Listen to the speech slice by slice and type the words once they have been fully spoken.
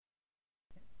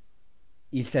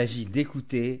Il s'agit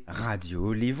d'écouter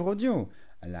Radio Livre Audio,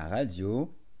 la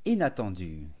radio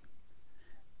inattendue.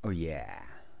 Oh yeah!